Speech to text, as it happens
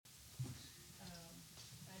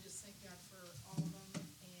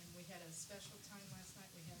special time last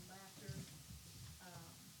night. We had laughter.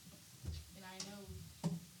 And I know,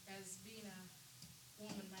 as being a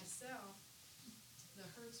woman myself, the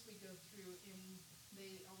hurts we go through, and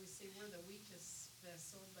they always say we're the weakest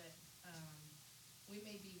vessel, but we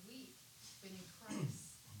may be weak, but in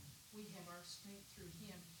Christ, we have our strength through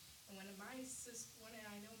Him. And when I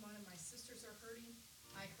know one of my sisters are hurting,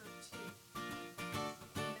 I hurt too.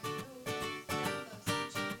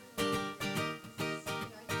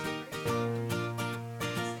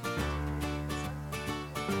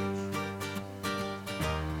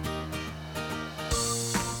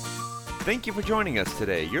 Thank you for joining us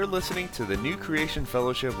today. You're listening to the New Creation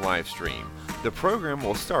Fellowship live stream. The program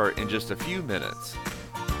will start in just a few minutes.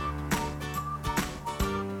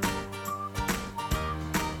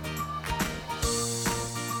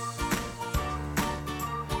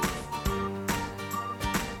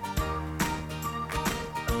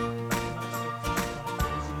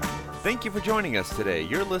 Thank you for joining us today.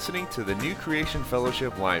 You're listening to the New Creation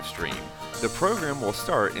Fellowship live stream. The program will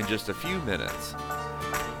start in just a few minutes.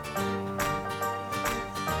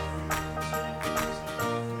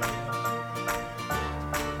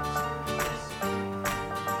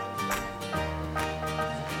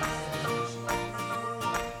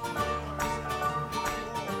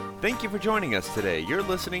 Thank you for joining us today. You're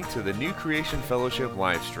listening to the New Creation Fellowship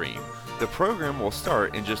live stream. The program will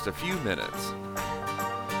start in just a few minutes.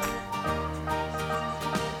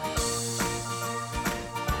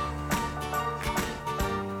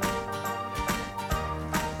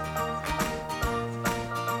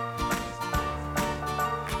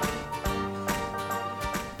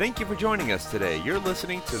 Thank you for joining us today. You're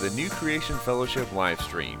listening to the New Creation Fellowship live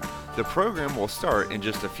stream. The program will start in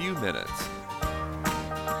just a few minutes.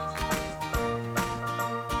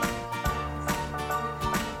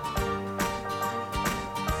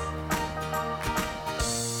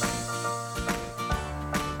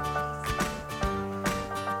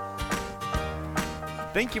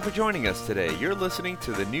 Thank you for joining us today. You're listening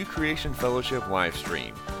to the New Creation Fellowship live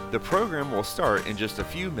stream. The program will start in just a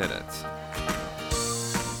few minutes.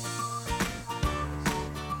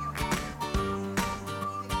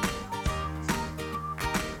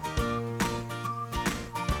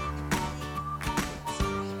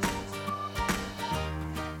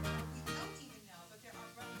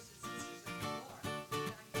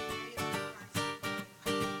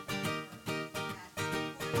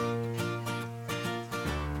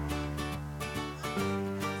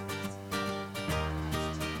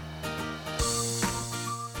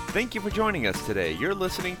 Thank you for joining us today. You're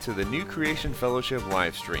listening to the New Creation Fellowship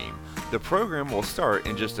live stream. The program will start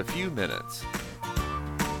in just a few minutes.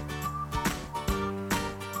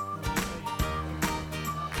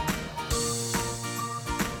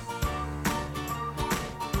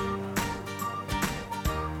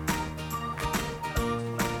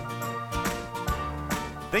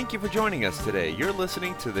 Thank you for joining us today. You're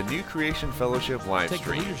listening to the New Creation Fellowship live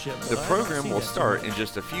stream. The program will start in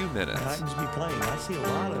just a few minutes. It happens to be playing. I see a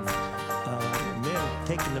lot of men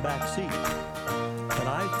taking the back seat. But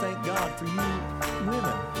I thank God for you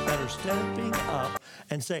women that are stepping up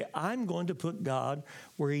and say, I'm going to put God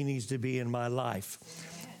where He needs to be in my life.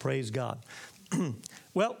 Praise God.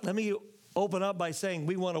 Well, let me open up by saying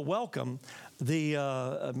we want to welcome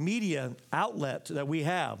the media outlet that we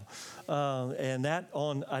have. And that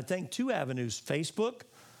on, I think, two avenues, Facebook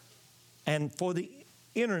and for the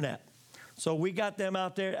internet. So we got them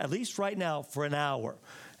out there, at least right now, for an hour.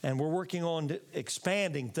 And we're working on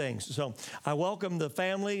expanding things. So I welcome the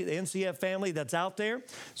family, the NCF family that's out there.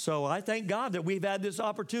 So I thank God that we've had this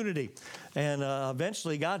opportunity. And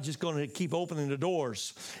eventually God's just going to keep opening the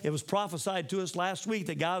doors. It was prophesied to us last week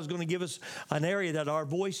that God is going to give us an area that our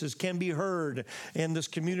voices can be heard in this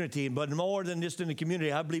community. But more than just in the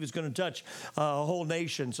community, I believe it's going to touch a whole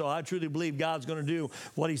nation. So I truly believe God's going to do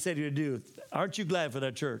what He said He would do. Aren't you glad for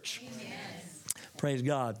that, church? Amen. Praise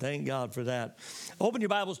God. Thank God for that. Open your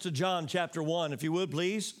Bibles to John chapter 1, if you would,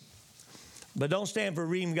 please. But don't stand for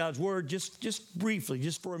reading God's Word. Just briefly,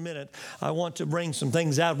 just for a minute, I want to bring some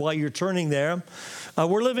things out while you're turning there.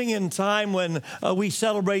 We're living in time when we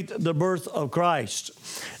celebrate the birth of Christ.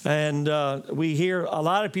 And we hear a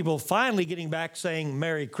lot of people finally getting back saying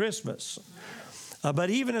Merry Christmas.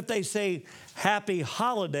 But even if they say Happy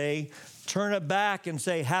Holiday, turn it back and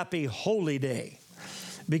say Happy Holy Day.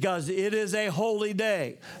 Because it is a holy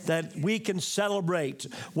day that we can celebrate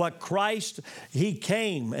what Christ, He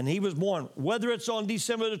came and He was born. Whether it's on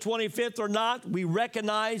December the 25th or not, we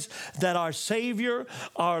recognize that our Savior,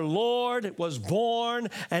 our Lord, was born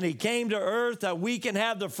and He came to earth that we can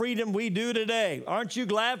have the freedom we do today. Aren't you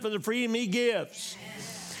glad for the freedom He gives?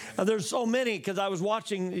 There's so many, because I was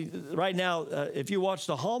watching right now, if you watch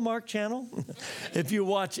the Hallmark Channel, if you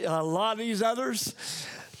watch a lot of these others,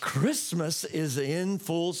 Christmas is in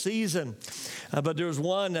full season. But there was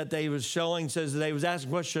one that they was showing, says they was asking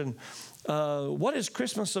a question, what is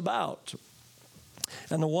Christmas about?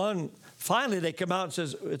 And the one, finally they come out and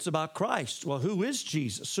says, it's about Christ. Well, who is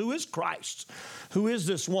Jesus? Who is Christ? Who is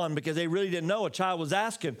this one? Because they really didn't know. A child was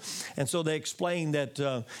asking. And so they explained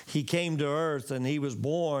that he came to earth and he was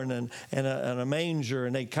born in a manger.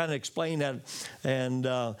 And they kind of explained that. And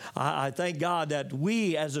I thank God that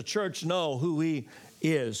we as a church know who he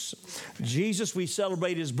is. Jesus, we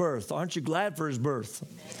celebrate his birth. Aren't you glad for his birth?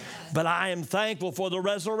 But I am thankful for the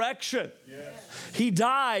resurrection. Yes. He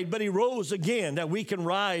died, but he rose again, that we can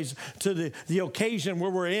rise to the occasion where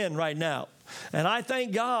we're in right now. And I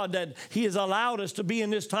thank God that he has allowed us to be in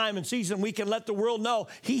this time and season. We can let the world know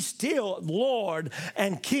he's still Lord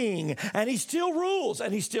and King, and he still rules,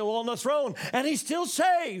 and he's still on the throne, and he still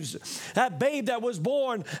saves. That babe that was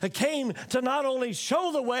born came to not only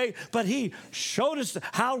show the way, but he showed us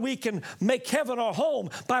how we can make heaven our home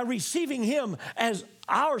by receiving him as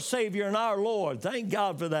our Savior and our Lord. Thank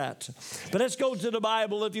God for that. But let's go to the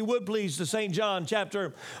Bible, if you would please, to St. John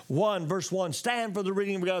chapter 1, verse 1. Stand for the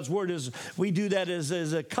reading of God's Word. As we do that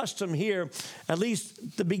as a custom here, at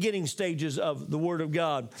least the beginning stages of the Word of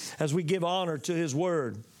God, as we give honor to his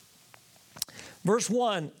Word. Verse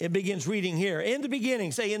 1, it begins reading here. In the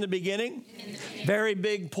beginning, say in the beginning. In the beginning. Very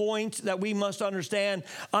big point that we must understand.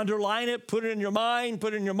 Underline it, put it in your mind,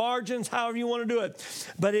 put it in your margins, however you want to do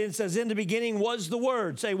it. But it says in the beginning was the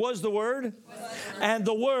Word. Say was the Word. And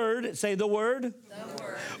the Word, say the Word.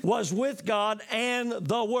 Was with God, and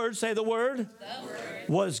the Word, say the Word.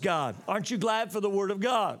 Was God. Aren't you glad for the Word of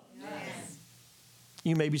God? Yes.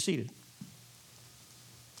 You may be seated.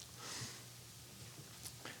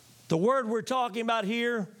 The word we're talking about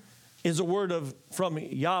here is a word from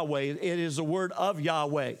Yahweh. It is a word of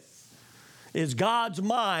Yahweh. It's God's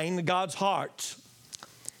mind, God's heart.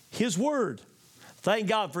 His word. Thank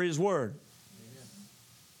God for his word. Amen.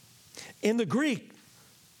 In the Greek,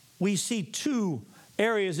 we see two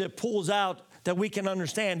areas it pulls out that we can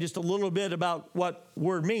understand just a little bit about what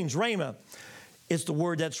word means. Rhema is the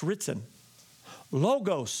word that's written.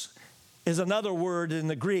 Logos is another word in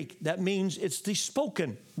the Greek that means it's the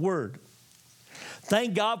spoken word.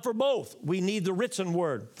 Thank God for both. We need the written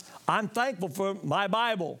word. I'm thankful for my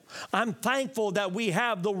Bible. I'm thankful that we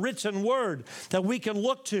have the written word that we can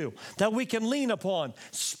look to, that we can lean upon,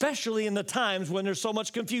 especially in the times when there's so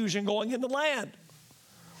much confusion going in the land.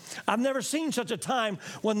 I've never seen such a time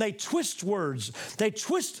when they twist words, they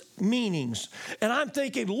twist meanings. And I'm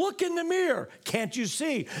thinking, look in the mirror. Can't you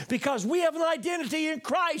see? Because we have an identity in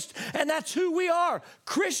Christ, and that's who we are,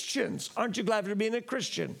 Christians. Aren't you glad for being a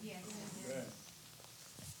Christian? Yes.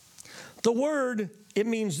 The word, it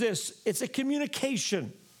means this. It's a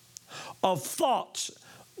communication of thoughts,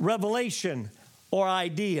 revelation, or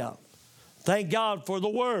idea. Thank God for the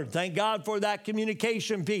word. Thank God for that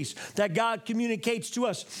communication piece that God communicates to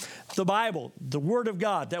us. The Bible, the word of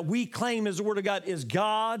God that we claim as the word of God is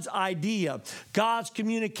God's idea, God's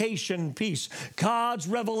communication piece, God's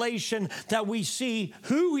revelation that we see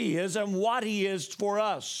who he is and what he is for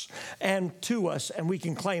us and to us, and we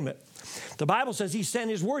can claim it. The Bible says he sent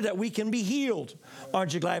his word that we can be healed.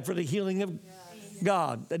 Aren't you glad for the healing of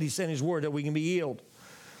God, that he sent his word that we can be healed?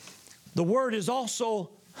 The word is also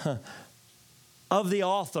of the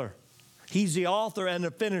author. He's the author and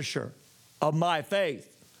the finisher of my faith.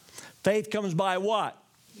 Faith comes by what?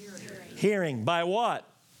 Hearing. By what?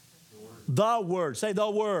 The word. Say the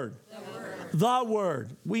word. The word.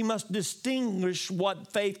 We must distinguish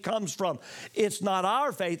what faith comes from. It's not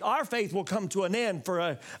our faith. Our faith will come to an end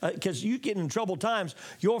because you get in troubled times.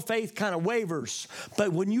 Your faith kind of wavers.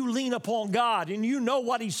 But when you lean upon God and you know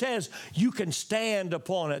what he says, you can stand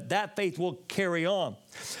upon it. That faith will carry on.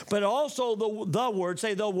 But also the word,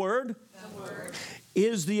 say the word,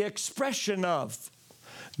 is the expression of.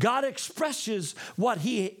 God expresses what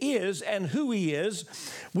he is and who he is.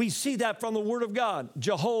 We see that from the word of God.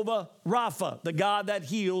 Jehovah Rapha, the God that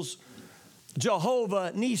heals.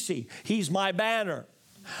 Jehovah Nisi, he's my banner.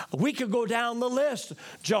 We could go down the list.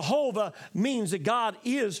 Jehovah means that God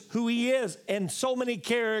is who he is, and so many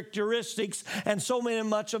characteristics and so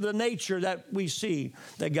much of the nature that we see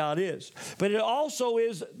that God is. But it also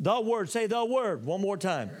is the word. Say the word one more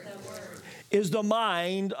time. Is the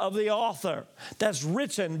mind of the author that's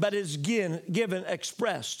written but is given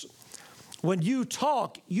expressed. When you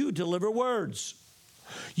talk, you deliver words.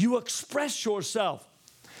 You express yourself.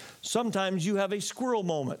 Sometimes you have a squirrel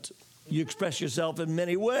moment. You express yourself in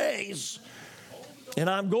many ways. And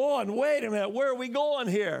I'm going, wait a minute, where are we going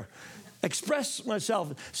here? Express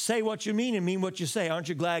myself. Say what you mean and mean what you say. Aren't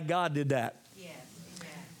you glad God did that? Yes. Amen.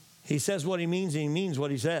 He says what he means and he means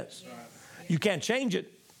what he says. Yes. You can't change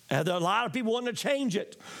it. And there are a lot of people wanting to change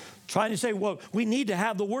it. Trying to say, well, we need to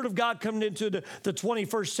have the Word of God coming into the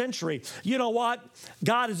 21st century. You know what?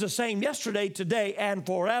 God is the same yesterday, today, and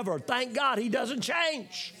forever. Thank God he doesn't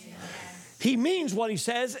change. He means what he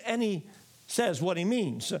says, and he says what he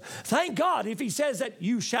means. Thank God if he says that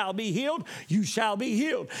you shall be healed, you shall be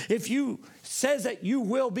healed. If you says that you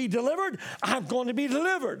will be delivered, I'm going to be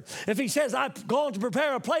delivered. If he says I've gone to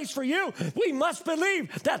prepare a place for you, we must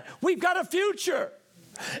believe that we've got a future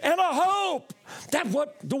and a hope. That's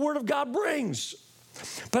what the Word of God brings.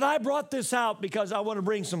 But I brought this out because I want to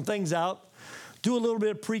bring some things out, do a little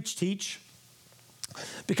bit of preach, teach,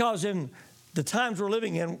 because in the times we're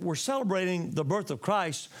living in, we're celebrating the birth of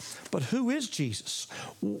Christ, but who is Jesus?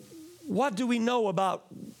 What do we know about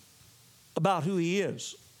who he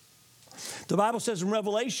is? The Bible says in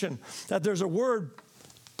Revelation that there's a word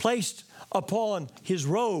placed upon his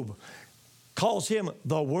robe, calls him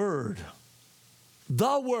the Word.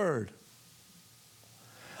 The Word.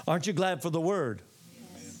 Aren't you glad for the Word?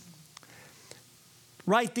 Yes.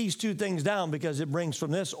 Write these two things down because it brings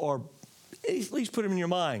from this, or at least put them in your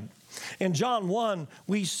mind. In John 1,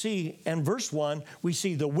 we see, in verse 1, we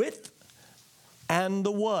see the width and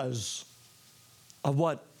the was of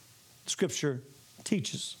what Scripture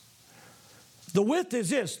teaches. The width is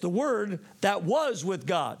this, the Word that was with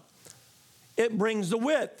God. It brings the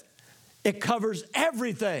width. It covers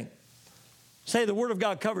everything. Say, the Word of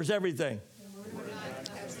God covers everything.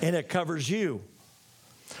 And it covers you.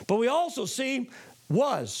 But we also see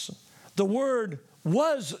was. The Word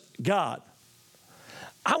was God.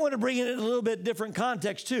 I want to bring it in a little bit different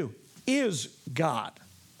context too. Is God.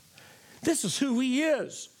 This is who he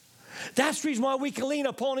is. That's the reason why we can lean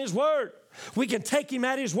upon his word. We can take him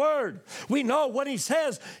at his word. We know what he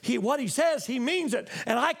says, he means it.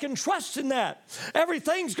 And I can trust in that.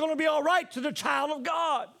 Everything's going to be all right to the child of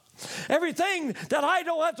God. Everything that I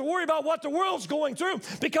don't have to worry about what the world's going through,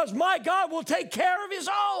 because my God will take care of his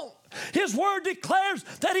own. His word declares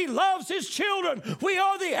that he loves his children. We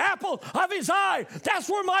are the apple of his eye. That's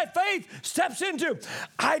where my faith steps into.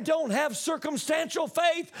 I don't have circumstantial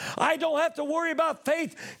faith. I don't have to worry about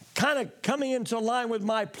faith kind of coming into line with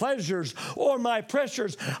my pleasures or my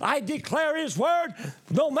pressures. I declare his word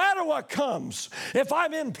no matter what comes. If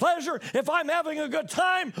I'm in pleasure, if I'm having a good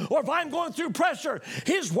time, or if I'm going through pressure,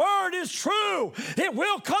 his word is true. It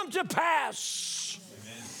will come to pass.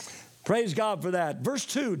 Praise God for that. Verse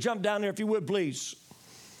 2, jump down there if you would, please.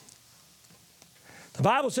 The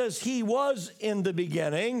Bible says he was in the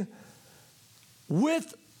beginning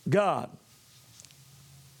with God.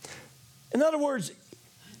 In other words,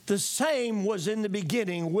 the same was in the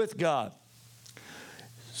beginning with God.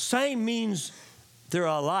 Same means they're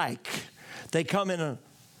alike. They come in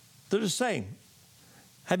they're the same.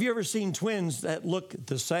 Have you ever seen twins that look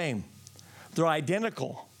the same? They're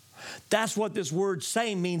identical. That's what this word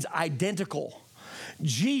same means, identical.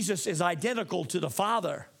 Jesus is identical to the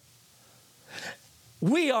Father.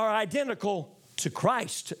 We are identical to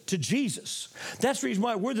Christ, to Jesus. That's the reason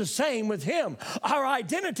why we're the same with him. Our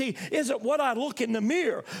identity isn't what I look in the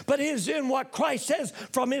mirror, but is in what Christ says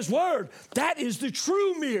from his word. That is the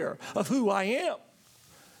true mirror of who I am.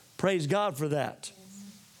 Praise God for that.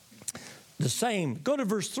 The same. Go to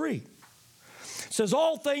verse 3. It says,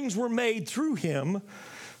 all things were made through him,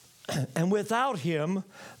 and without him,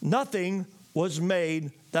 nothing was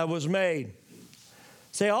made that was made.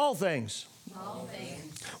 Say, all things. All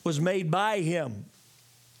things Was made by him.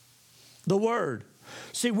 The Word.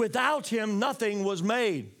 See, without him, nothing was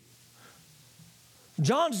made.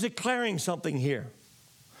 John's declaring something here.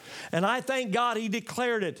 And I thank God he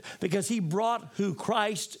declared it because he brought who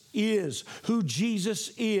Christ is, who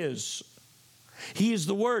Jesus is. He is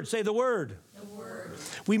the Word. Say the Word. the Word.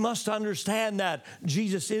 We must understand that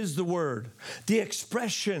Jesus is the Word, the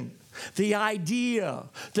expression, the idea,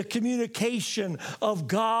 the communication of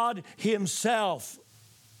God himself.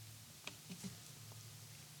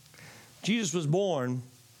 Jesus was born,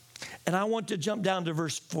 and I want to jump down to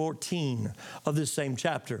verse 14 of this same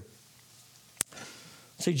chapter.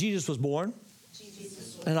 Say, Jesus was born,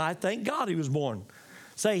 and I thank God he was born.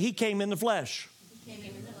 Say, he came in the flesh. He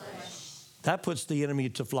came in the flesh. That puts the enemy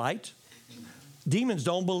to flight. Demons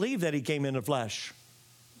don't believe that he came in the flesh.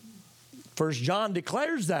 1 John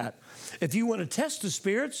declares that. If you want to test the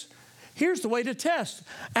spirits, here's the way to test.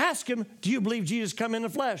 Ask him, do you believe Jesus came in the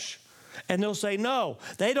flesh? And they'll say no.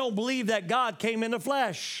 They don't believe that God came in the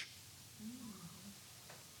flesh.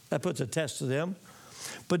 That puts a test to them.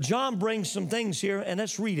 But John brings some things here, and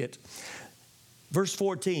let's read it. Verse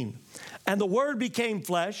 14. And the Word became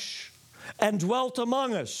flesh and dwelt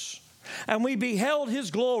among us, and we beheld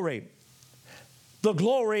his glory, the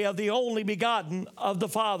glory of the only begotten of the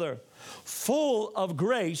Father, full of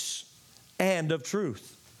grace and of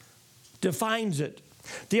truth. Defines it.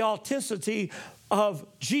 The authenticity of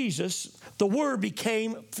Jesus, the Word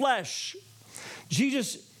became flesh.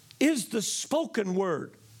 Jesus is the spoken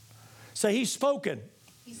Word. Say, he's spoken.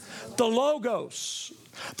 The Logos,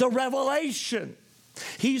 the revelation.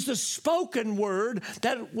 He's the spoken Word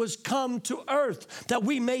that was come to earth, that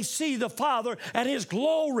we may see the Father and his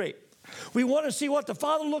glory. We want to see what the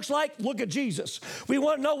Father looks like? Look at Jesus. We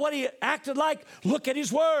want to know what he acted like? Look at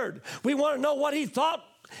his Word. We want to know what he thought?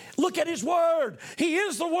 Look at his Word. He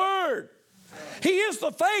is the Word. He is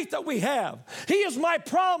the faith that we have. He is my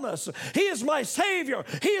promise. He is my Savior.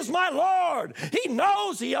 He is my Lord. He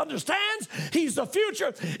knows. He understands. He's the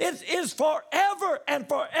future. It is forever and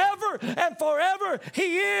forever and forever.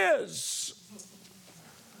 He is.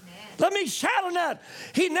 Let me shout on that.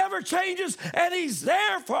 He never changes, and he's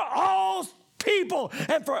there for all people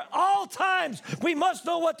and for all times. We must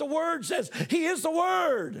know what the Word says. He is the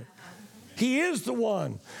Word. He is the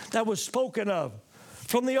one that was spoken of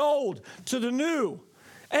from the old to the new.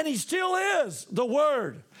 And he still is the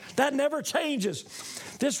Word. That never changes.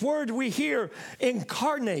 This word we hear,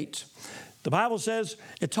 incarnate. The Bible says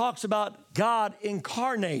it talks about God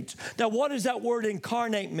incarnate. Now, what does that word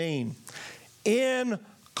incarnate mean?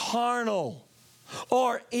 Incarnal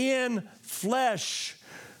or in flesh.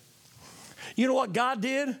 You know what God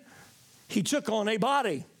did? He took on a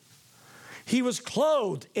body. He was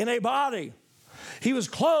clothed in a body. He was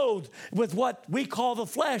clothed with what we call the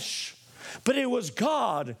flesh. But it was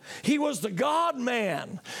God. He was the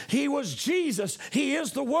God-man. He was Jesus. He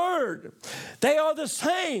is the Word. They are the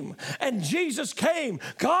same. And Jesus came.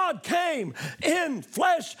 God came in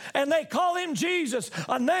flesh, and they call him Jesus,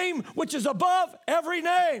 a name which is above every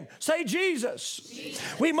name. Say Jesus.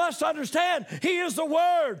 Jesus. We must understand he is the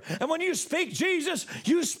Word. And when you speak Jesus,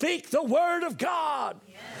 you speak the Word of God.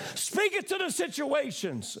 Speak it to the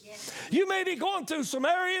situations. You may be going through some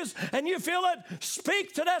areas and you feel it.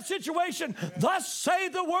 Speak to that situation. Thus say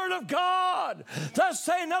the Word of God. Thus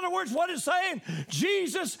say, in other words, what it's saying?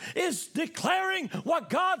 Jesus is declaring what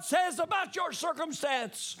God says about your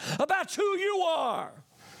circumstance, about who you are.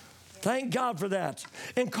 Thank God for that.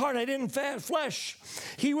 Incarnate in flesh.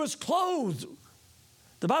 He was clothed.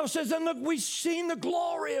 The Bible says, and look, we've seen the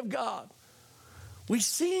glory of God. We've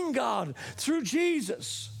seen God through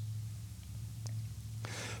Jesus.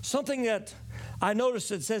 Something that I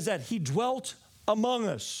noticed, it says that he dwelt among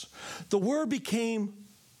us. The Word became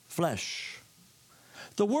flesh.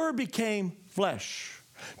 The Word became flesh.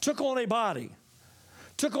 Took on a body.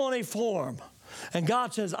 Took on a form. And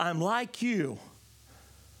God says, I'm like you.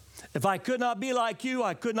 If I could not be like you,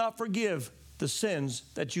 I could not forgive the sins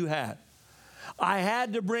that you had. I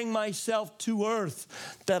had to bring myself to earth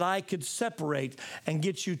that I could separate and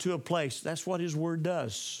get you to a place. That's what his Word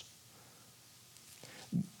does.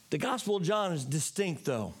 The Gospel of John is distinct,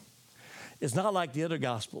 though. It's not like the other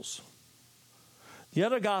Gospels. The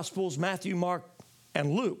other Gospels, Matthew, Mark,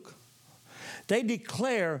 and Luke, they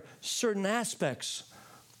declare certain aspects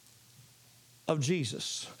of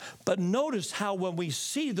Jesus. But notice how when we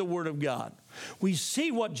see the Word of God, we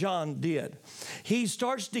see what John did. He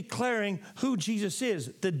starts declaring who Jesus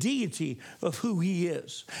is, the deity of who he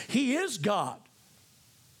is. He is God,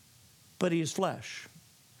 but he is flesh.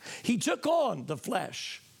 He took on the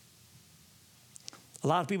flesh. A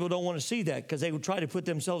lot of people don't want to see that because they would try to put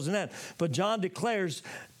themselves in that. But John declares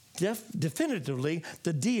definitively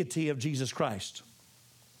the deity of Jesus Christ.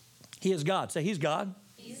 He is God. Say, he's God.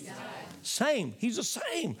 He's God. Same. He's the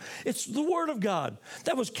same. It's the Word of God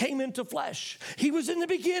that came into flesh. He was in the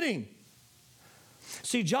beginning.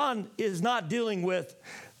 See, John is not dealing with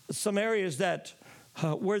some areas that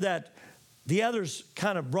where that the others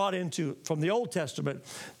kind of brought into from the Old Testament.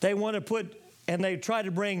 They want to put, and they try to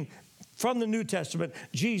bring from the New Testament,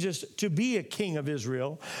 Jesus to be a king of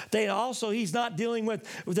Israel. He's not dealing with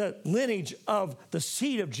the lineage of the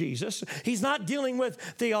seed of Jesus. He's not dealing with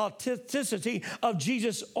the authenticity of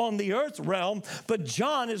Jesus on the earth realm, but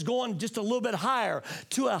John is going just a little bit higher,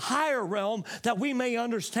 to a higher realm that we may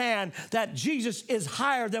understand that Jesus is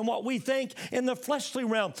higher than what we think in the fleshly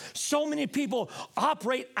realm. So many people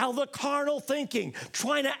operate out of the carnal thinking,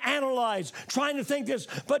 trying to analyze, trying to think this,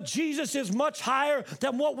 but Jesus is much higher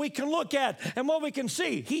than what we can look look at and what we can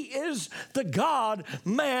see. He is the God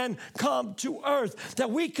man come to earth,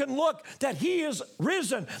 that we can look that he is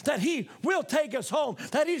risen, that he will take us home,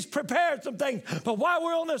 that he's prepared some things. But while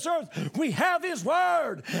we're on this earth, we have his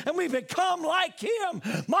word and we become like him.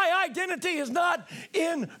 My identity is not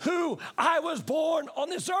in who I was born on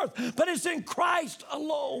this earth, but it's in Christ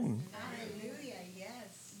alone. Hallelujah,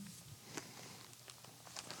 yes.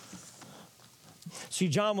 See,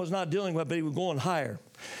 John was not dealing with it, but he was going higher.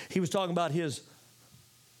 He was talking about his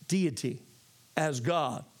deity as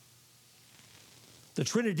God. The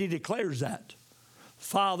Trinity declares that.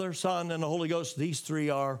 Father, Son, and the Holy Ghost, these three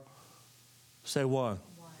are, say one.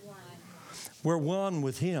 One. We're one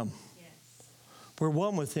with him. Yes. We're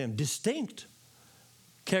one with him. Distinct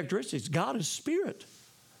characteristics. God is spirit.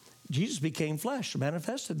 Jesus became flesh,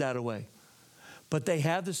 manifested that away. But they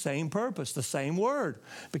have the same purpose, the same word,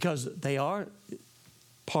 because they are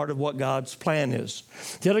part of what God's plan is.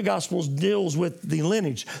 The other Gospels deals with the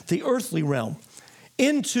lineage, the earthly realm,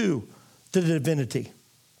 into the divinity.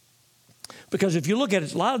 Because if you look at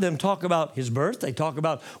it, a lot of them talk about his birth. They talk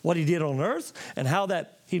about what he did on earth and how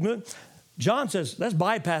that he moved. John says, let's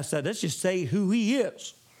bypass that. Let's just say who he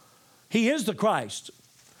is. He is the Christ.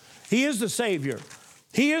 He is the Savior.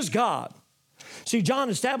 He is God. See, John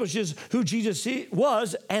establishes who Jesus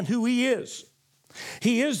was and who he is.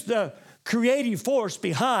 He is the creative force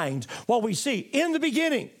behind what we see. In the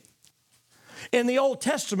beginning, in the Old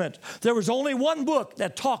Testament, there was only one book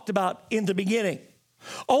that talked about in the beginning.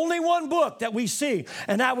 Only one book that we see,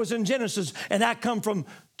 and that was in Genesis, and that come from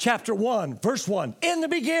chapter 1, verse 1. In the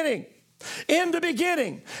beginning. In the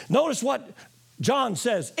beginning. Notice what John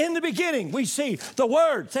says. In the beginning, we see the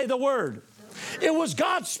Word. Say the Word. It was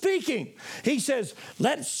God speaking. He says,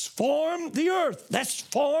 let's form the earth. Let's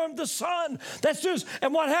form the sun. Let's do this.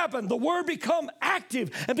 And what happened? The word become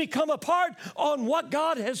active and become a part on what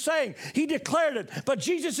God is saying. He declared it. But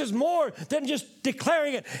Jesus is more than just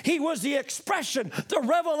declaring it. He was the expression, the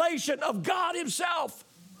revelation of God himself.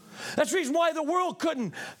 That's the reason why the world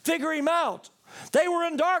couldn't figure him out. They were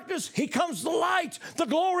in darkness. He comes to the light. The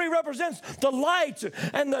glory represents the light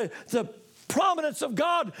and the prominence of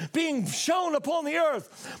God being shown upon the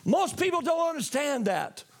earth. Most people don't understand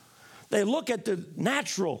that. They look at the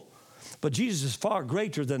natural, but Jesus is far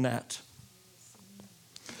greater than that.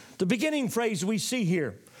 The beginning phrase we see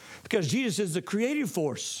here, because Jesus is the creative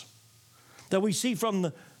force that we see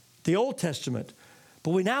from the Old Testament,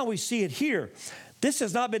 but now we see it here. This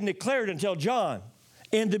has not been declared until John.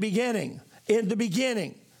 In the beginning. In the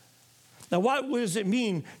beginning. Now, what does it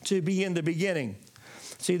mean to be in the beginning?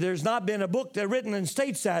 See, there's not been a book that written and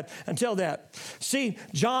states that until that. See,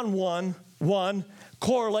 John 1:1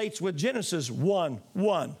 correlates with Genesis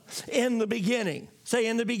 1:1. In the beginning. Say,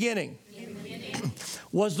 in the beginning. In the beginning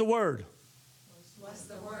Was the Word. was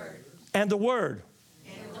the Word. And the Word.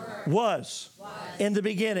 And the Word Was. In the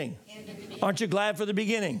beginning. in the beginning. Aren't you glad for the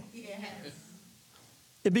beginning? Yes.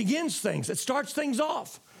 It begins things. It starts things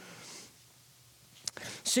off.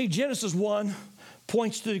 See, Genesis 1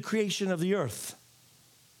 points to the creation of the earth.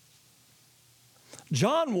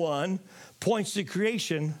 John 1 points to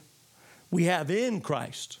creation we have in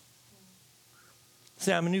Christ.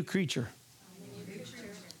 Say, I'm a new creature.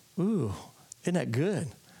 Ooh, isn't that good?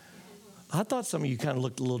 I thought some of you kind of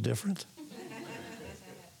looked a little different.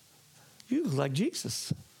 You look like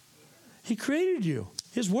Jesus. He created you.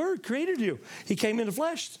 His word created you. He came in the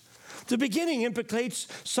flesh. The beginning implicates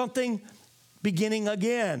something beginning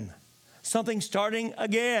again. Something starting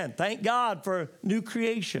again. Thank God for new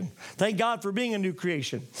creation. Thank God for being a new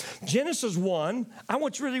creation. Genesis 1, I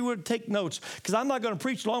want you really to take notes because I'm not going to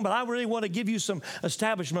preach long, but I really want to give you some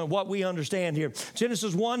establishment of what we understand here.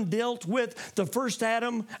 Genesis 1 dealt with the first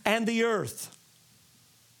Adam and the earth.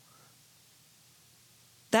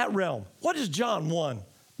 That realm. What does John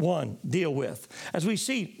 1 deal with? As we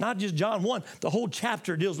see, not just John 1, the whole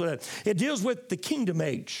chapter deals with it. It deals with the kingdom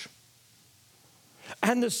age.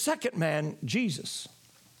 And the second man, Jesus.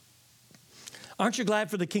 Aren't you glad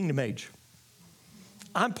for the kingdom age?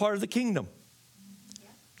 I'm part of the kingdom.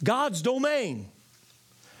 God's domain.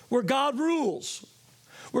 Where God rules.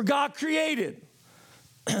 Where God created.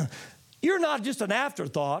 You're not just an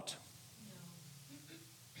afterthought.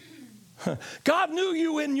 God knew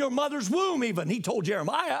you in your mother's womb even. He told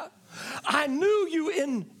Jeremiah, I knew you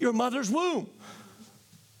in your mother's womb.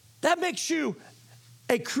 That makes you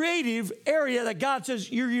a creative area that God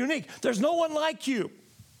says you're unique. There's no one like you.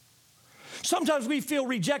 Sometimes we feel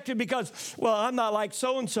rejected because, well, I'm not like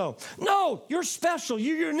so-and-so. No, you're special.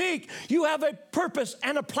 You're unique. You have a purpose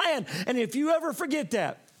and a plan. And if you ever forget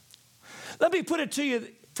that, let me put it to you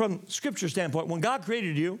from Scripture standpoint. When God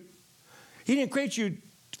created you, He didn't create you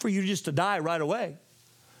for you just to die right away.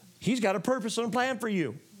 He's got a purpose and a plan for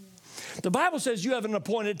you. The Bible says you have an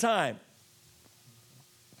appointed time.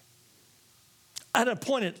 An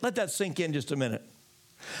appointed, let that sink in just a minute.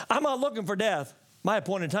 I'm not looking for death. My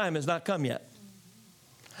appointed time has not come yet.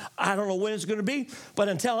 I don't know when it's going to be, but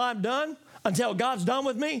until I'm done, until God's done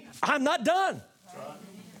with me, I'm not done.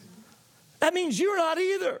 That means you're not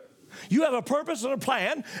either. You have a purpose and a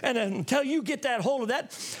plan, and until you get that hold of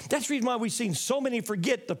that, that's the reason why we've seen so many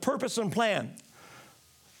forget the purpose and plan.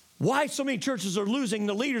 Why so many churches are losing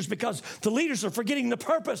the leaders, because the leaders are forgetting the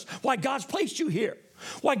purpose, why God's placed you here,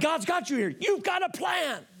 why God's got you here. You've got a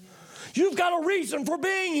plan. You've got a reason for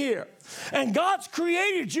being here. And God's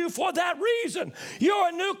created you for that reason. You're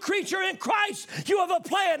a new creature in Christ. You have a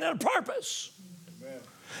plan and a purpose. Amen.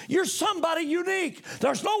 You're somebody unique.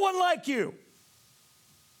 There's no one like you.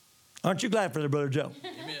 Aren't you glad for that, Brother Joe?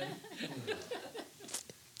 Amen.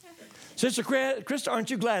 Sister Krista, aren't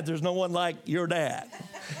you glad there's no one like your dad?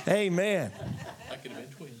 Amen. I could have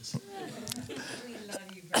been twins. We love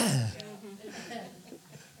you, Brother Joe.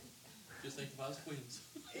 Just think if I was twins.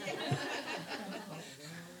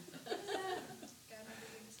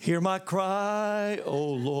 Hear my cry,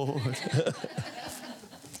 oh Lord.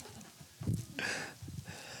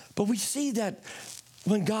 But we see that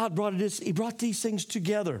when God brought this, he brought these things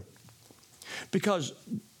together because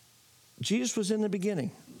Jesus was in the beginning.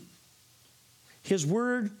 His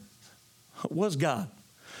word was God.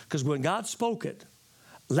 Because when God spoke it,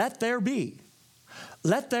 let there be,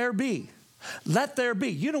 let there be, let there be.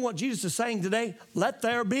 You know what Jesus is saying today? Let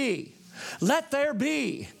there be. Let there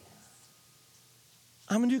be.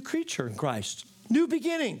 I'm a new creature in Christ. New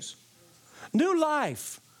beginnings. New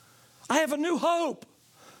life. I have a new hope.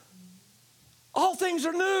 All things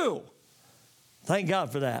are new. Thank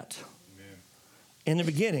God for that. Amen. In the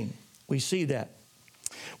beginning, we see that.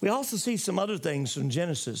 We also see some other things from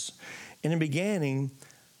Genesis. In the beginning,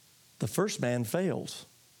 the first man fails.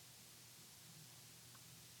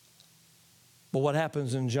 But what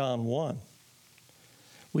happens in John 1?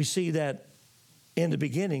 We see that in the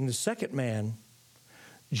beginning, the second man,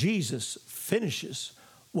 Jesus, finishes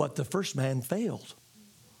what the first man failed.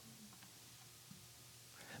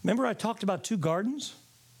 Remember I talked about two gardens?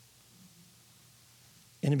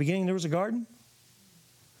 In the beginning there was a garden.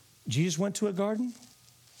 Jesus went to a garden.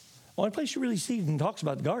 Only place you really see him talks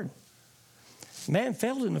about the garden. Man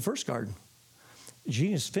failed in the first garden.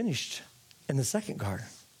 Jesus finished in the second garden.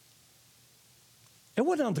 It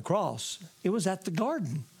wasn't on the cross. It was at the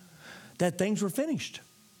garden that things were finished.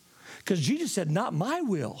 Because Jesus said, not my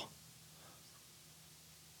will.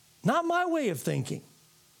 Not my way of thinking.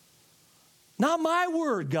 Not my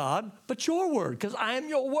word, God, but your word, because I am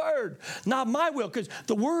your word. Not my will, because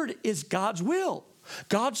the word is God's will,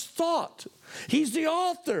 God's thought. He's the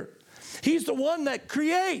author. He's the one that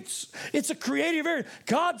creates. It's a creative area.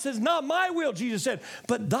 God says, not my will, Jesus said,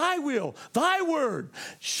 but thy will, thy word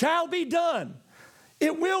shall be done.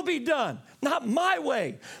 It will be done. Not my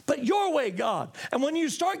way, but your way, God. And when you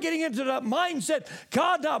start getting into that mindset,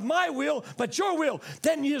 God, not my will, but your will,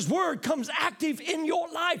 then his word comes active in your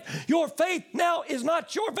life. Your faith now is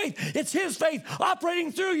not your faith. It's his faith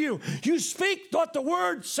operating through you. You speak what the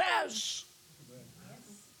word says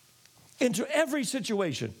into every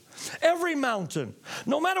situation, every mountain.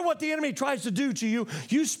 No matter what the enemy tries to do to you,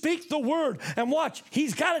 you speak the word and watch.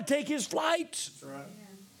 He's got to take his flight. That's right.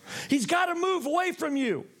 He's got to move away from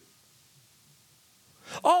you.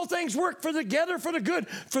 All things work together for the good,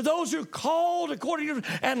 for those who are called according to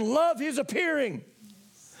and love his appearing.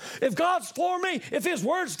 If God's for me, if his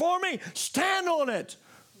word's for me, stand on it.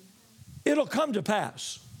 It'll come to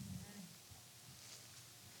pass.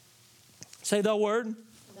 Say the word.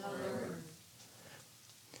 The word.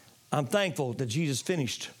 I'm thankful that Jesus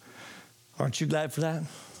finished. Aren't you glad for that?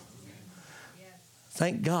 Yes.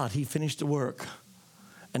 Thank God he finished the work.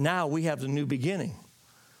 And now we have the new beginning.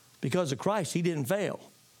 Because of Christ, he didn't fail.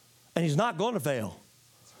 And he's not going to fail.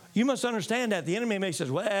 You must understand that. The enemy may say,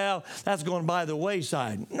 well, that's going by the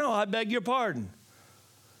wayside. No, I beg your pardon.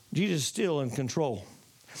 Jesus is still in control.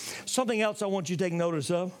 Something else I want you to take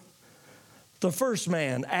notice of. The first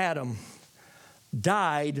man, Adam,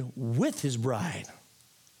 died with his bride.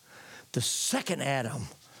 The second Adam,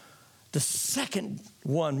 the second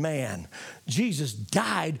one man, Jesus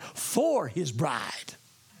died for his bride.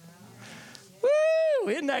 Woo!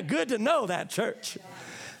 Isn't that good to know that, church?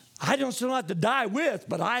 I don't still have to die with,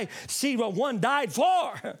 but I see what one died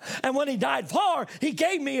for. And when he died for, he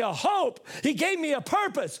gave me a hope. He gave me a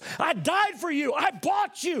purpose. I died for you. I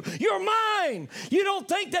bought you. You're mine. You don't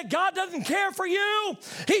think that God doesn't care for you?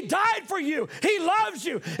 He died for you. He loves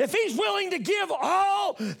you. If he's willing to give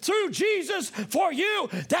all through Jesus for you,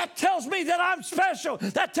 that tells me that I'm special.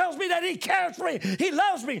 That tells me that he cares for me. He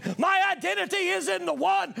loves me. My identity is in the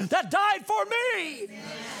one that died for me.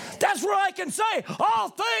 That's where I can say all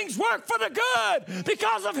things work for the good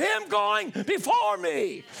because of him going before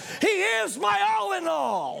me. He is my all in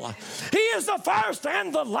all. He is the first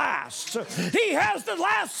and the last. He has the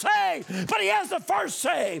last say, but he has the first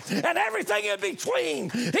say and everything in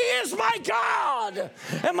between. He is my God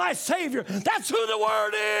and my Savior. That's who the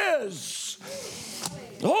Word is.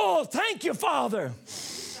 Oh, thank you, Father.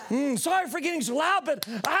 Sorry for getting so loud, but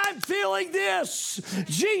I'm feeling this.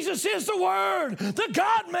 Jesus is the Word, the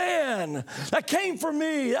God-man that came for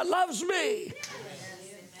me, that loves me.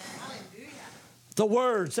 The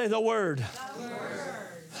Word, say the Word. The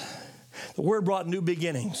Word. The Word brought new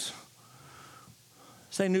beginnings.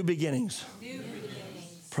 Say new beginnings. New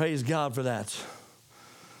beginnings. Praise God for that.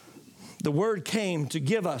 The Word came to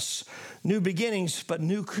give us new beginnings, but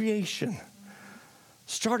new creation.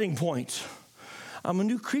 Starting point. I'm a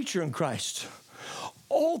new creature in Christ.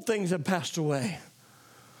 Old things have passed away.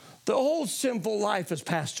 The old sinful life has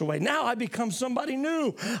passed away. Now I become somebody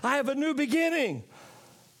new. I have a new beginning,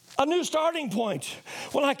 a new starting point.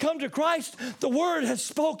 When I come to Christ, the Word has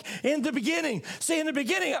spoke in the beginning. See, in the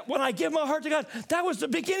beginning, when I give my heart to God, that was the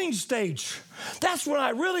beginning stage. That's when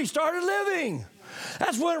I really started living.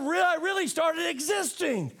 That's when I really started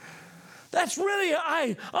existing. That's really,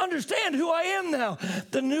 I understand who I am now.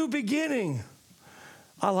 The new beginning.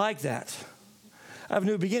 I like that. I have a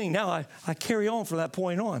new beginning. Now I carry on from that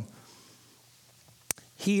point on.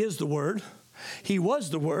 He is the Word. He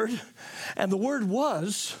was the Word. And the Word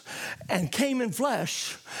was and came in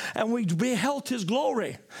flesh. And we beheld his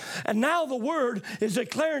glory. And now the Word is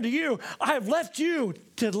declaring to you, I have left you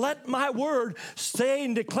to let my Word stay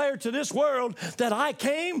and declare to this world that I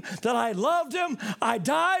came, that I loved him, I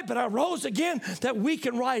died, but I rose again, that we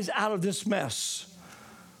can rise out of this mess.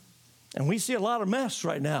 And we see a lot of mess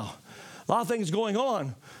right now. A lot of things going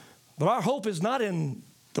on. But our hope is not in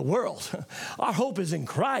the world. Our hope is in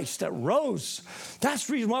Christ that rose. That's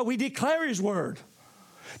the reason why we declare his word.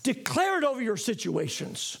 Declare it over your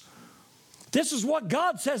situations. This is what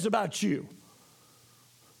God says about you.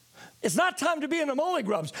 It's not time to be in the molly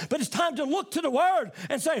grubs, but it's time to look to the word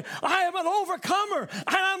and say, I am an overcomer, and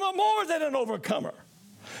I'm a more than an overcomer.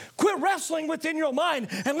 Quit wrestling within your mind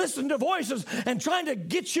and listen to voices and trying to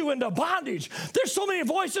get you into bondage. There's so many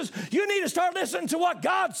voices. You need to start listening to what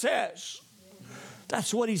God says.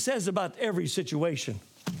 That's what he says about every situation.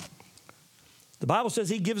 The Bible says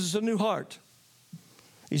he gives us a new heart.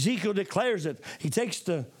 Ezekiel declares it. He takes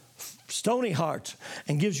the stony heart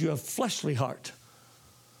and gives you a fleshly heart.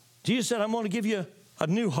 Jesus said, I'm going to give you a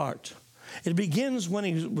new heart. It begins when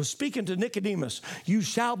he was speaking to Nicodemus. You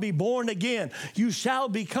shall be born again. You shall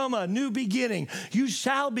become a new beginning. You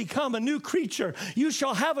shall become a new creature. You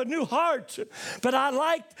shall have a new heart. But I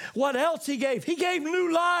liked what else he gave. He gave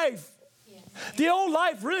new life. The old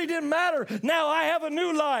life really didn't matter. Now I have a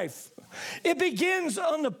new life. It begins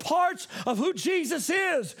on the parts of who Jesus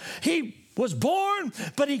is. He was born,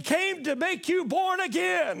 but he came to make you born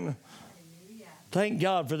again. Thank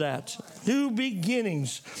God for that. New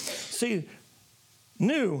beginnings. See,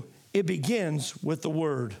 new, it begins with the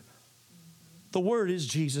Word. The Word is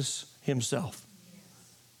Jesus himself.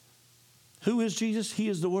 Who is Jesus? He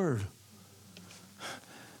is the Word.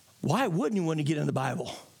 Why wouldn't you want to get in the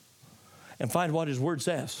Bible and find what his Word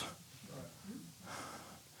says?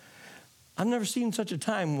 I've never seen such a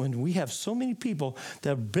time when we have so many people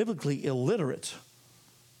that are biblically illiterate.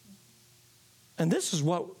 And this is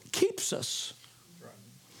what keeps us.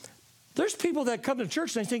 There's people that come to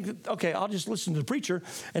church and they think, okay, I'll just listen to the preacher,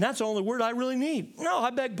 and that's the only word I really need. No, I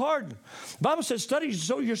beg pardon. The Bible says, study to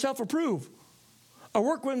show yourself approved. A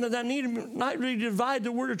workman that need not really divide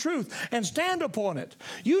the word of truth and stand upon it.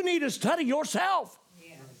 You need to study yourself.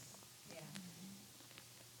 Yes. Yeah.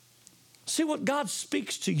 See what God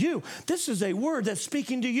speaks to you. This is a word that's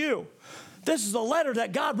speaking to you. This is a letter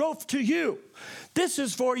that God wrote to you. This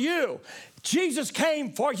is for you. Jesus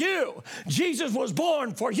came for you. Jesus was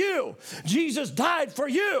born for you. Jesus died for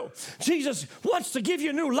you. Jesus wants to give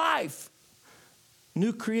you new life,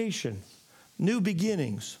 new creation, new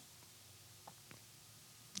beginnings.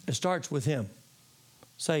 It starts with him.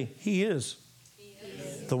 Say, he is,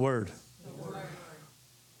 the Word. The Word.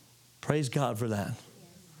 Praise God for that.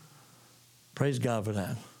 Praise God for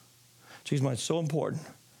that. Jesus, it's so important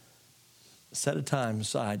set a time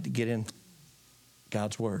aside to get in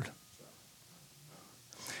God's Word.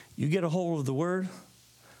 You get a hold of the Word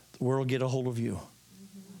will get a hold of you.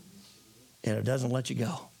 And it doesn't let you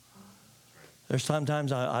go. There's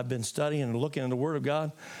sometimes I've been studying and looking at the Word of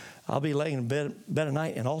God. I'll be laying in bed at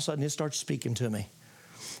night, and all of a sudden it starts speaking to me.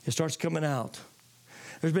 It starts coming out.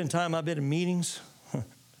 There's been time I've been in meetings,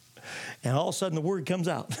 and all of a sudden the Word comes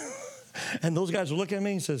out. And those guys are looking at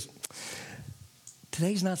me and says,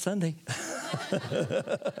 today's not Sunday.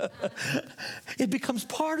 It becomes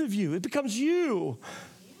part of you. It becomes you.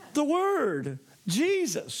 The Word,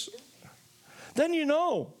 Jesus. Then you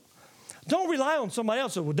know. Don't rely on somebody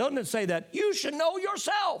else. Well, doesn't it say that? You should know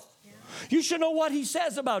yourself. Yeah. You should know what he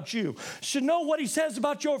says about you. You should know what he says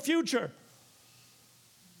about your future.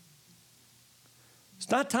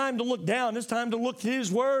 It's not time to look down. It's time to look to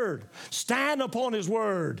his word. Stand upon his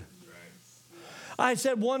word. I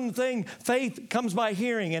said one thing, faith comes by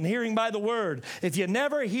hearing and hearing by the word. If you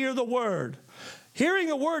never hear the word,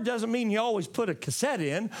 hearing a word doesn't mean you always put a cassette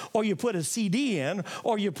in, or you put a CD in,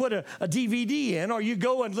 or you put a DVD in, or you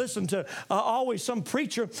go and listen to always some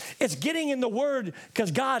preacher. It's getting in the word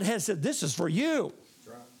because God has said, this is for you.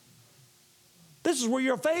 This is where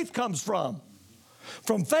your faith comes from.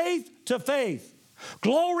 From faith to faith.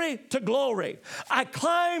 Glory to glory. I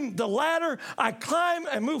climb the ladder. I climb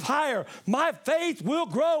and move higher. My faith will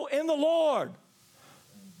grow in the Lord.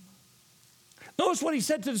 Notice what he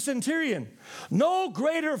said to the centurion. No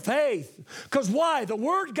greater faith. Because why? The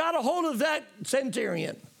word got a hold of that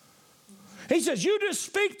centurion. He says, you just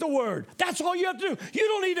speak the word. That's all you have to do. You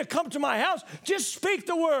don't need to come to my house. Just speak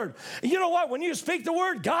the word. And you know what? When you speak the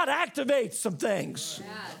word, God activates some things.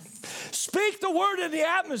 Yes. Speak the word in the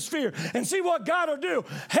atmosphere and see what God will do.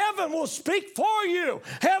 Heaven will speak for you.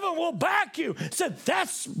 Heaven will back you. He said,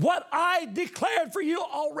 that's what I declared for you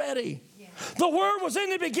already. The Word was in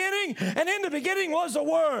the beginning, and in the beginning was the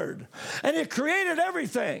Word. And it created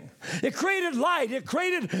everything. It created light. It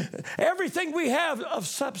created everything we have of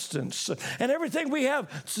substance and everything we have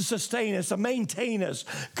to sustain us, to maintain us.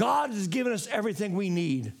 God has given us everything we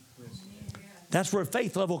need. That's where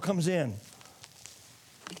faith level comes in.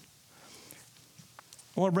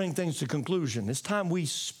 I want to bring things to conclusion. It's time we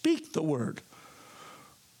speak the Word.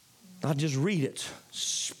 Not just read it.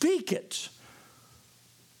 Speak it.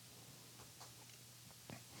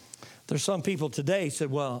 There's some people today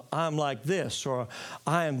said, well, I'm like this, or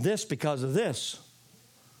I am this because of this.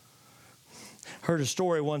 Heard a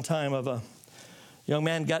story one time of a young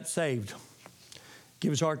man got saved, give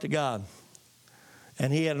his heart to God.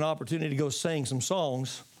 And he had an opportunity to go sing some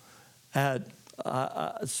songs at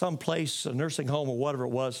some place, a nursing home or whatever it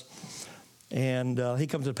was. And he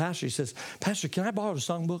comes to the pastor. He says, Pastor, can I borrow the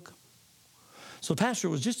songbook? So the pastor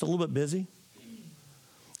was just a little bit busy.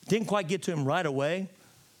 Didn't quite get to him right away.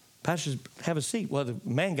 Pastor, have a seat. Well, the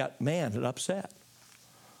man got mad and upset.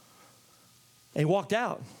 And he walked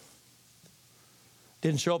out.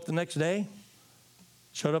 Didn't show up the next day.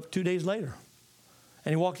 Showed up 2 days later.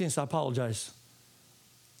 And he walked in and said, I apologize.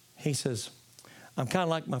 He says, I'm kind of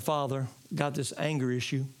like my father. Got this anger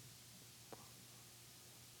issue.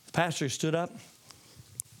 The pastor stood up.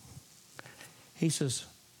 He says,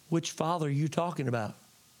 which father are you talking about?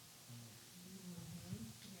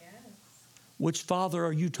 Which father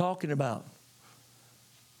are you talking about?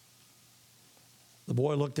 The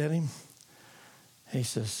boy looked at him. He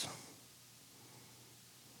says,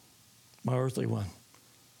 my earthly one.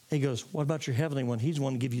 He goes, what about your heavenly one? He's the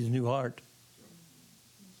one to give you the new heart.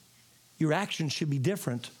 Your actions should be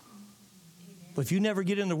different. But if you never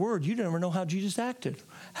get in the Word, you never know how Jesus acted,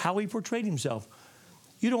 how he portrayed himself.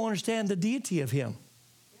 You don't understand the deity of him.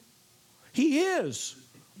 He is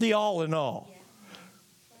the all in all.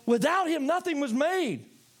 Without him, nothing was made.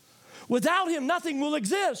 Without him, nothing will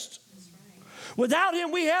exist. Without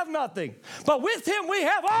him, we have nothing. But with him, we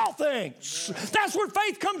have all things. That's where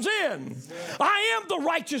faith comes in. I am the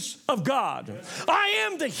righteous of God. I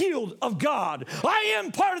am the healed of God. I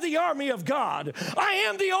am part of the army of God. I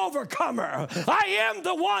am the overcomer. I am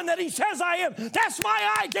the one that he says I am. That's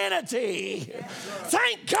my identity.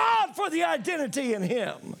 Thank God for the identity in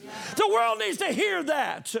him. The world needs to hear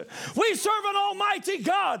that. We serve an almighty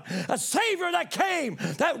God, a Savior that came,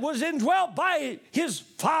 that was indwelt by his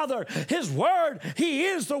Father, his Word. He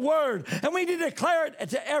is the Word. And we need to declare it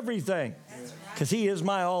to everything. Because he is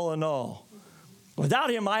my all in all.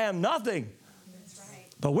 Without him, I am nothing.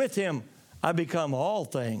 But with him, I become all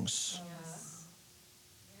things.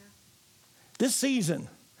 This season,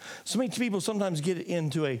 so many people sometimes get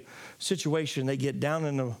into a situation, they get down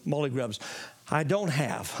in the molly grubs. I don't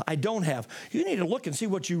have. You need to look and see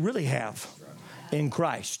what you really have in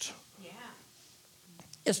Christ.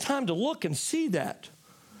 It's time to look and see that.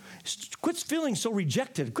 Quit feeling so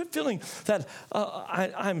rejected. Quit feeling that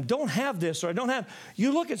I don't have this or I don't have.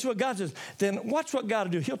 You look and see what God says. Then watch what God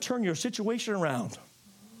will do. He'll turn your situation around.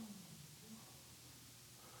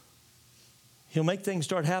 He'll make things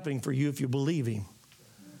start happening for you if you believe Him.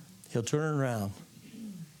 He'll turn it around.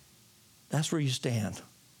 That's where you stand.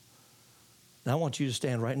 And I want you to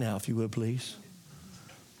stand right now, if you would, please.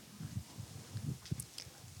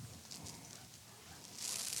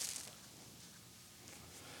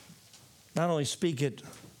 Not only speak it,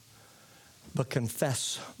 but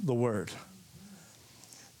confess the word.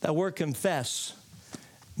 That word confess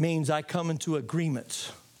means I come into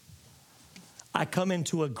agreement. I come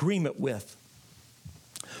into agreement with.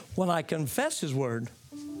 When I confess His word,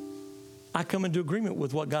 I come into agreement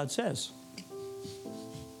with what God says.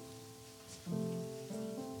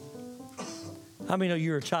 How many know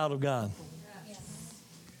you're a child of God? Yes.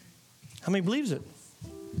 How many believes it?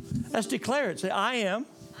 Let's declare it. Say, I am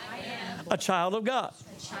a child of God.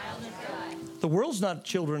 A child of God. The world's not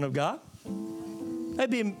children of God.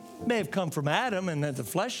 They may have come from Adam and that the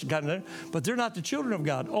flesh got in there, but they're not the children of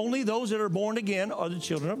God. Only those that are born again are the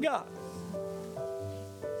children of God.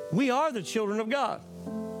 We are the children of God.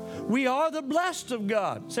 We are the blessed of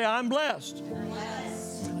God. Say, I'm blessed. I'm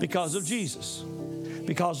blessed. Because of Jesus.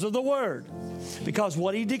 Because of the word. Because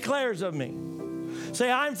what He declares of me.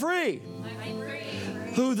 Say, I'm free. I'm free.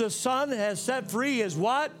 Who the Son has set free is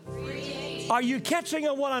what? Free. Are you catching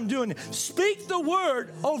on what I'm doing? Speak the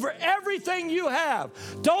word over everything you have.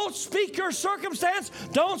 Don't speak your circumstance.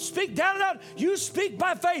 Don't speak down and out. You speak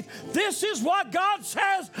by faith. This is what God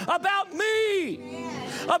says about me,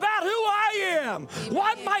 about who I am,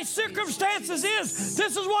 what my circumstances is.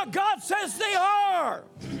 This is what God says they are.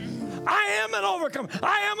 I am an overcomer.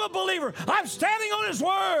 I am a believer. I'm standing on His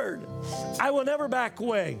word. I will never back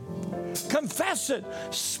away. Confess it.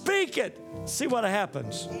 Speak it. See what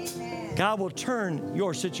happens. Amen. God will turn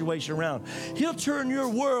your situation around. He'll turn your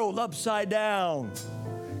world upside down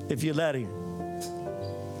if you let Him.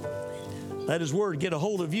 Let His word get a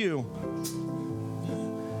hold of you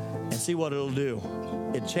and see what it'll do.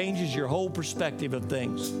 It changes your whole perspective of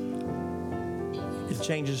things. It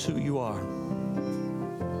changes who you are.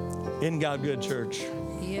 Isn't God good, church?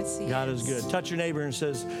 Yes, He God is good. Touch your neighbor and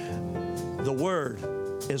says, the word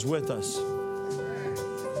is with us.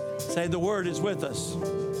 Say, the word is with us.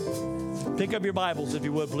 Pick up your Bibles, if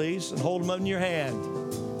you would, please, and hold them up in your hand.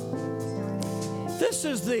 This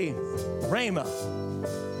is the Rhema,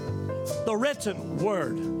 the written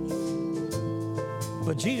word.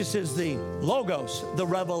 But Jesus is the Logos, the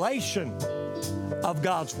revelation of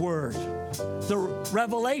God's word. The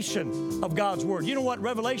revelation of God's word. You know what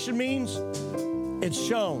revelation means? It's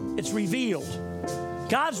shown. It's revealed.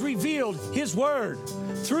 God's revealed His word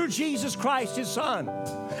through Jesus Christ, His Son.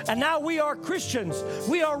 And now we are Christians.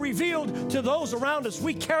 We are revealed to those around us.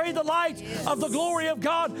 We carry the light of the glory of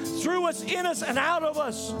God through us, in us, and out of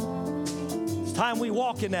us. It's time we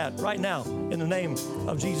walk in that right now in the name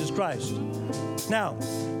of Jesus Christ. Now,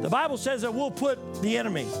 the Bible says that we'll put the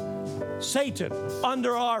enemy, Satan,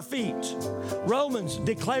 under our feet. Romans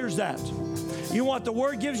declares that. You want the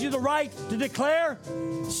word gives you the right to declare?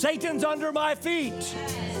 Satan's under my feet.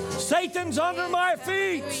 Satan's under my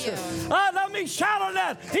feet. Let me shout on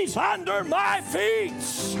that. He's under my feet.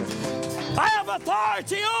 I have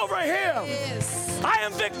authority over him. I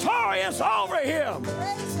am victorious over him.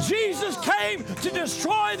 Jesus came to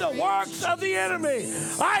destroy the works of the enemy.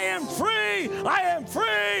 I am free. I am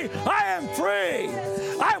free. I am free.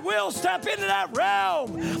 I will step into that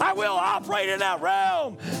realm. I will operate in that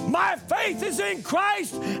realm. My faith is in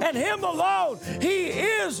Christ and Him alone. He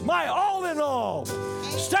is my all in all.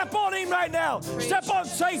 Step on Him right now. Step on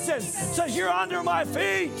Satan. Says, you're under my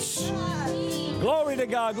feet. Glory to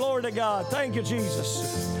God. Glory to God. Thank you,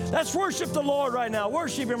 Jesus. Let's worship the Lord right now.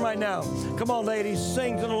 Worship Him right now. Come on, ladies.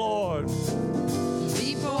 Sing to the Lord.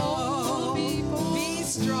 People, be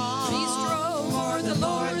strong. Be strong, for the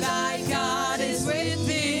Lord thy God is with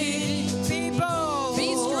thee. People,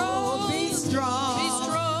 be strong. Be strong. Be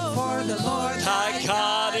strong, for the Lord Thy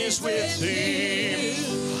God is with thee.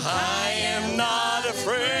 I am not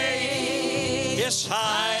afraid. Yes,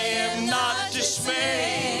 I am not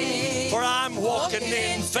dismayed. For I'm walking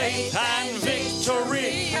in faith and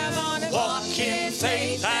victory. Walk in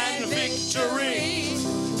faith and victory.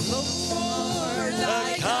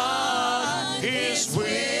 The God is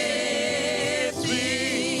with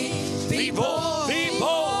me. Be bold, be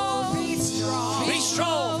bold, be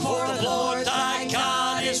strong, for the Lord thy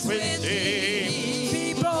God is with thee.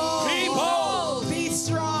 Be bold, be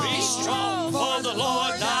strong, for the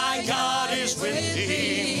Lord thy God is with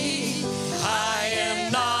thee. I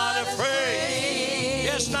am not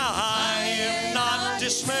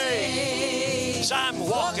I'm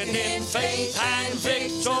walking in faith and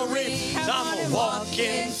victory. I'm walking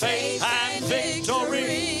in faith and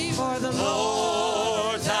victory. For the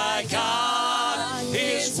Lord thy God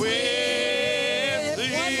is with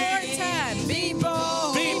thee. One more time. Be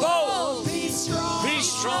bold. Be bold. Be strong. Be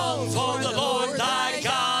strong, for the Lord thy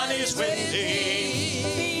God is with thee.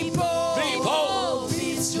 Be bold. Be bold.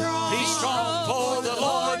 Be strong. Be strong, for the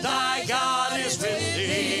Lord thy God is with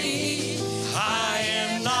thee. I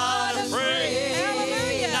am not afraid.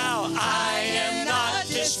 Hallelujah. Now I am not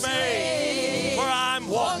dismayed, for I'm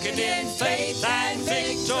walking in faith and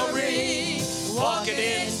victory. Walking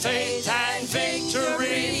in faith and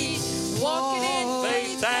victory. Walking in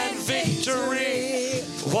faith and victory.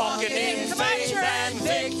 Walking in faith and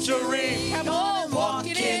victory. Come on,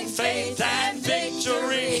 Walking in faith and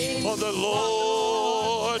victory. For the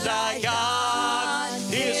Lord thy God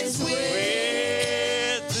is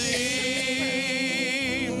with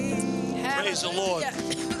thee. Praise the Lord.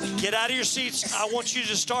 Get out of your seats. I want you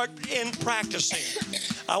to start in practicing.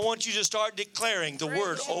 I want you to start declaring the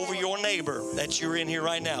word over your neighbor that you're in here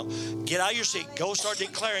right now. Get out of your seat. Go start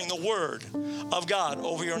declaring the word of God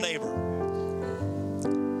over your neighbor.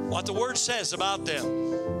 What the word says about them.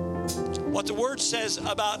 What the word says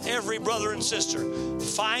about every brother and sister.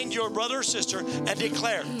 Find your brother or sister and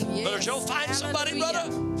declare. Brother Joe, find somebody, brother.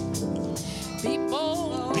 Be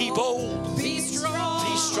bold. Be bold. Be strong.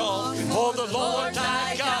 Be strong. For the Lord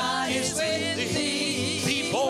thy God is